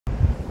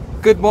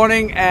Good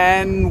morning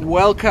and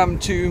welcome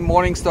to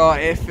Morning Star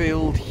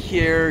Airfield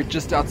here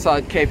just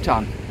outside Cape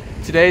Town.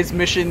 Today's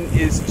mission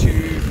is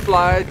to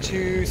fly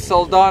to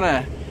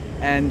Saldhana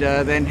and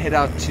then head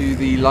out to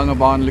the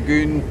Langebaan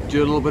Lagoon,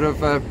 do a little bit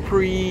of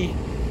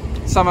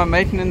pre-summer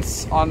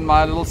maintenance on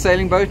my little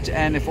sailing boat,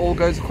 and if all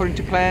goes according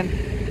to plan,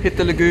 hit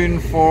the lagoon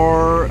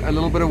for a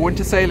little bit of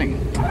winter sailing.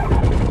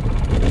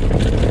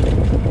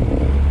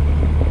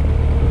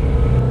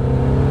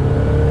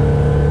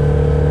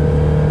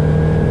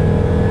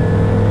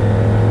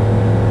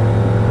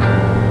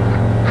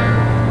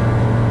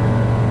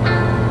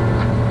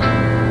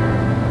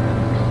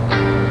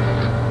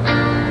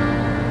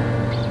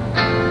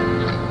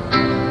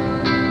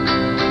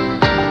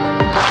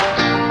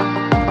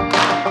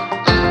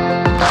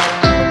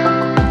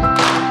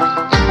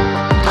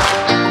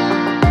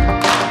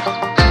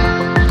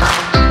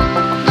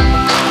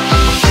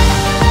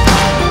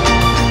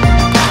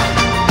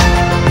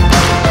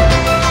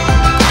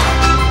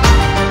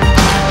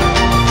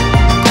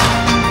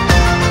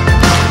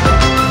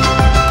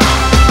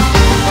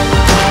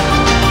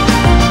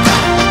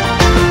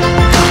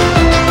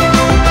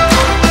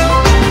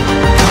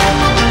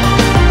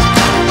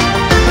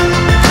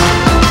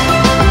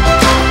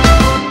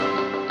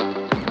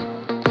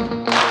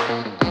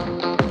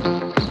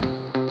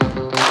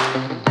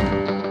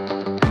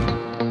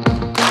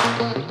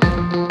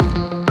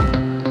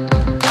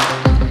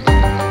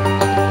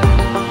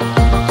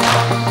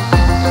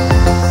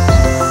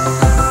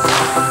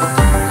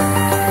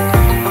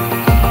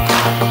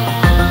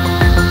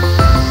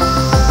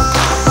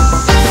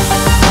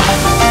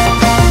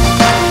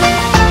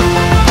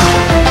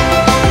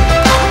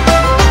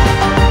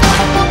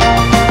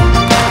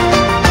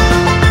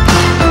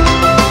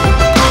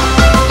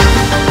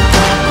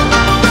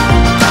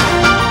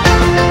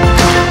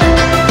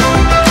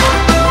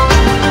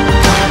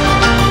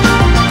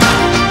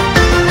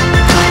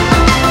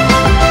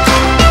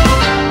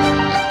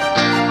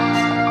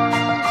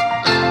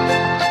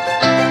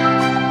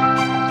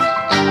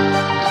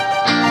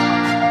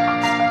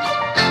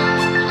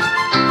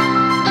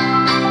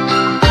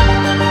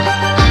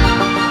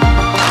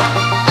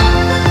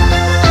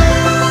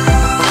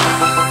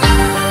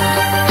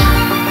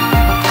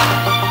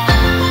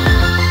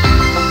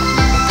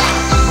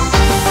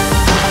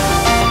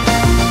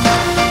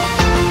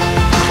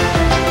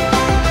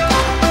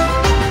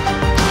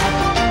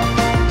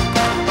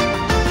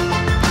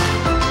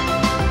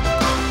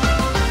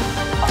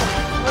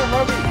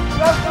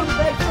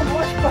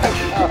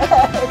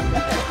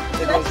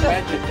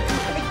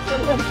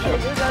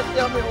 You guys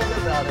tell me all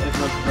about it. It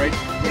was great.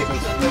 It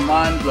was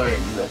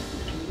mind-blowing.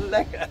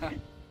 Lekker.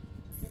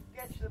 You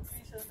catch the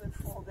pieces that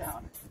fall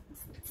down.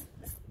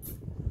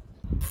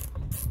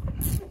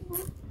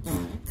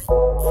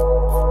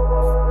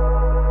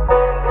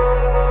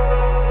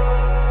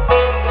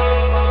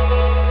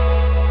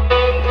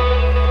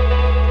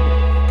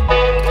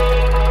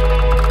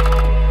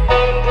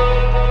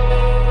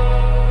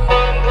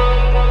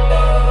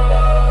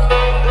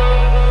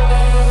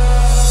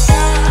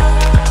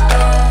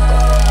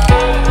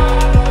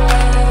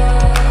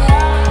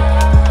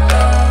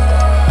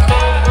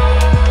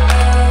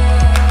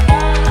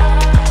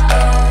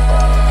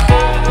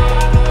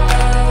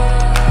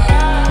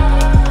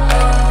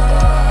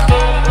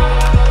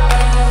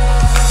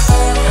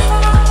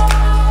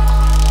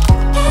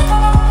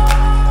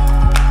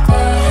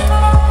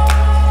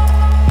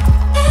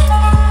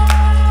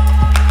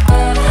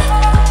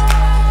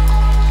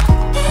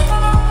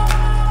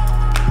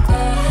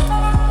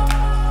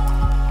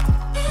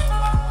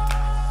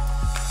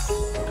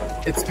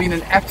 It's been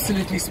an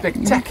absolutely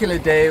spectacular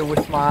day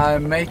with my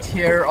mate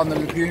here on the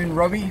lagoon,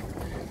 Robbie,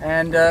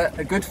 and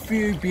a good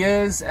few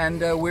beers,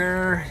 and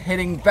we're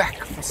heading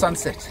back for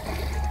sunset.